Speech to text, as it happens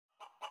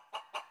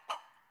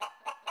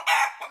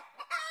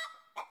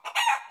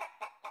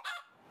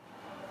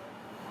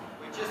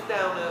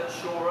down at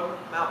Shoreham,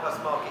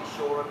 Malpass Market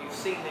Shoreham. You've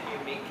seen the new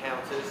meat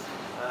counters.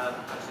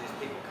 Actually, there's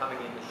people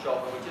coming in the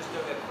shop, and we're just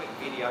doing a quick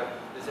video.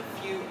 There's a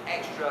few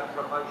extra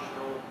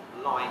promotional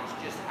lines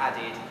just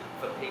added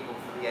for people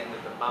for the end of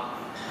the month,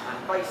 and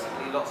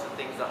basically lots of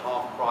things at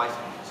half price.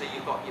 So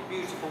you've got your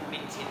beautiful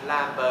minted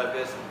lamb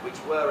burgers, which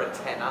were a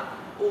tenner,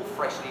 all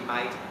freshly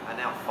made, and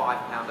now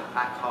 £5 a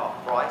pack, half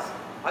price.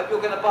 Hope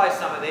you're going to buy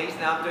some of these.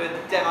 Now I'm doing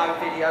the demo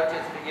video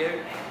just for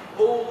you.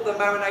 All the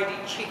marinated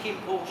chicken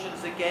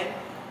portions again,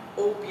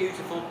 all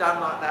beautiful,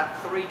 done like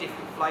that. 3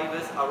 different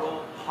flavours, are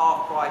all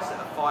half price at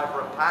a £5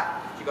 a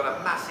pack. So you've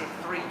got a massive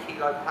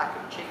 3-kilo pack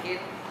of chicken.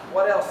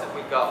 What else have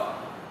we got?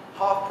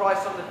 Half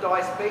price on the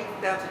diced beef,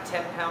 down to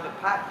 £10 a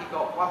pack. You've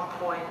got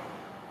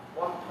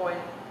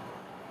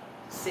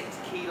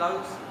 1.6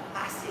 kilos,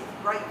 massive,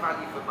 great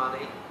value for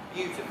money,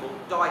 beautiful,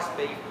 diced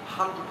beef,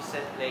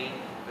 100% lean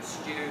for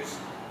stews.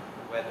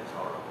 The weather's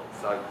horrible,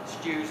 so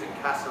stews and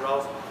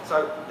casseroles.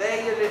 So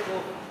they're your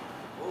little,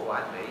 oh,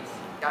 and these,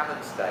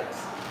 gammon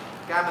steaks.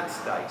 Gammon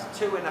steaks,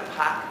 2 in a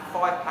pack,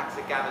 5 packs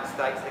of gammon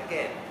steaks,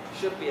 again,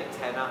 should be a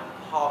tenner,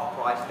 half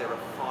price, they're a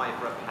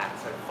 £5 a pack.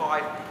 So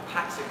 5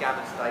 packs of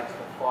gammon steaks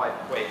for £5.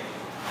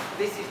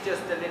 This is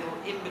just a little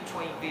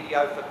in-between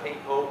video for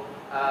people.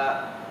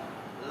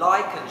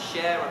 Like and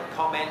share and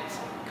comment.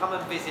 Come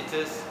and visit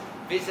us.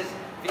 Visit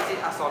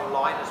us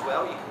online as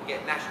well. You can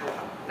get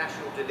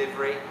national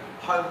delivery,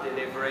 home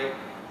delivery,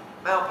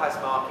 Malpass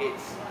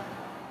Markets.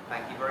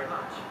 Thank you very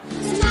much.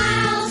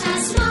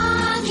 Malpass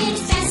Market,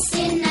 best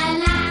in